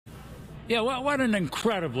Yeah, well, what an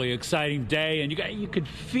incredibly exciting day, and you could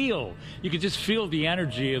just feel the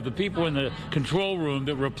energy of the people in the control room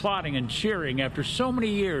that were applauding and cheering after so many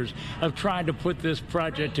years of trying to put this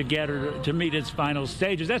project together to meet its final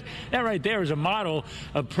stages. That right there is a model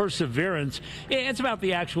of perseverance. It's about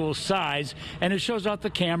the actual size, and it shows off the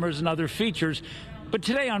cameras and other features. But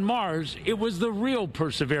today on Mars, it was the real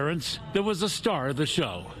Perseverance that was the star of the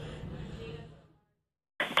show.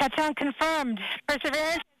 Touchdown confirmed.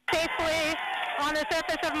 Perseverance safely on the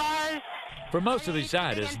surface of Mars. For most of these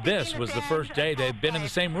scientists, this was the first day they've been in the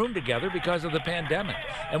same room together because of the pandemic.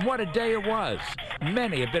 And what a day it was.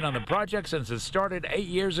 Many have been on the project since it started 8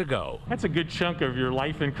 years ago. That's a good chunk of your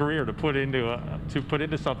life and career to put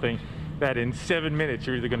into something that in 7 minutes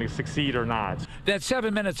you're either going to succeed or not. That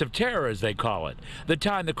 7 minutes of terror, as they call it, the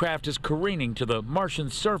time the craft is careening to the Martian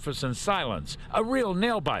surface in silence, a real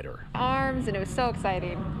nail-biter. Arms, and it was so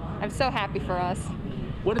exciting. I'm so happy for us.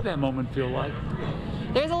 What did that moment feel like?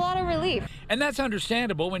 There's a lot of relief. And that's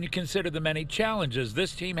understandable when you consider the many challenges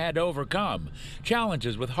this team had to overcome.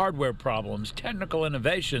 Challenges with hardware problems, technical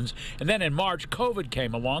innovations, and then in March, COVID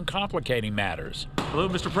came along, complicating matters. Hello,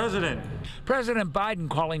 Mr. President. President Biden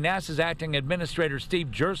calling NASA's acting administrator Steve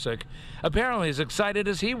Jurczyk apparently as excited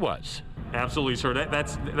as he was. Absolutely, sir.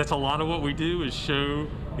 That's a lot of what we do is show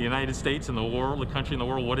the United States and the world, the country and the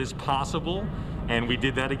world, what is possible. And we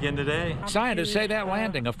did that again today. Scientists say that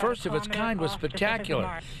landing, a first of its kind, was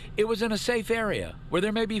spectacular. It was in a safe area where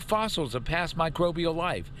there may be fossils of past microbial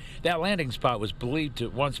life. That landing spot was believed to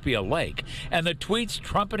once be a lake. And the tweets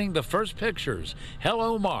trumpeting the first pictures.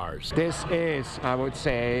 Hello, Mars. This is, I would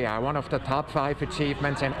say, one of the top 5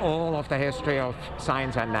 achievements in all of the history of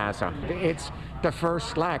science at NASA. It's the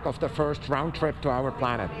first leg of the first round trip to our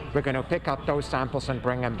planet. We're going to pick up those samples and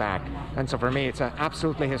bring them back. And so for me, it's an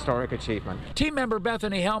absolutely historic achievement. Team member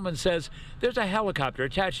Bethany Hellman says there's a helicopter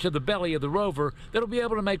attached to the belly of the rover that'll be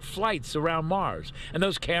able to make flights around Mars. And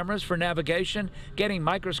those cameras for navigation, getting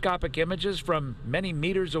microscopic images from many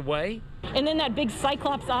meters away. And then that big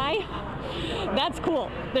Cyclops eye, that's cool.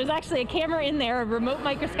 There's actually a camera in there, a remote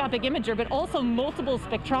microscopic imager, but also multiple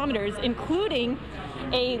spectrometers, including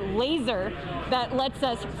a laser that lets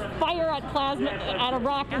us fire at a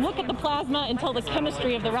rock, look at the plasma, and tell the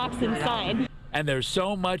chemistry of the rocks inside. And there's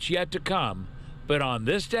so much yet to come. But on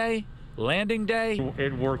this day, landing day,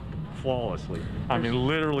 it worked flawlessly. I mean,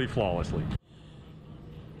 literally flawlessly.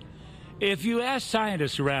 If you ask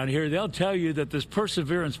scientists around here, they'll tell you that this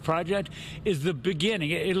Perseverance project is the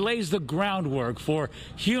beginning. It lays the groundwork for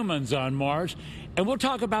humans on Mars. And we'll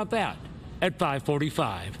talk about that at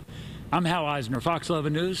 5:45. I'm Hal Eisner, Fox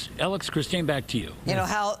 11 News. Alex, Christine, back to you. You know,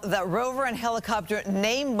 Hal, that rover and helicopter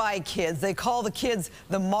named by kids, they call the kids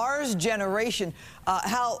the Mars generation.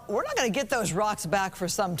 Hal, we're not going to get those rocks back for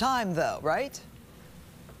some time, though, right?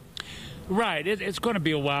 Right. It's going to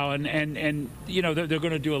be a while, and you know, they're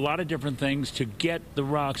going to do a lot of different things to get the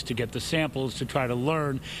rocks, to get the samples, to try to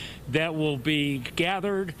learn. That will be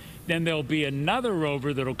gathered. Then there'll be another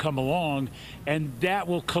rover that'll come along, and that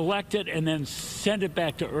will collect it and then send it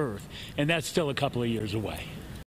back to Earth. And that's still a couple of years away.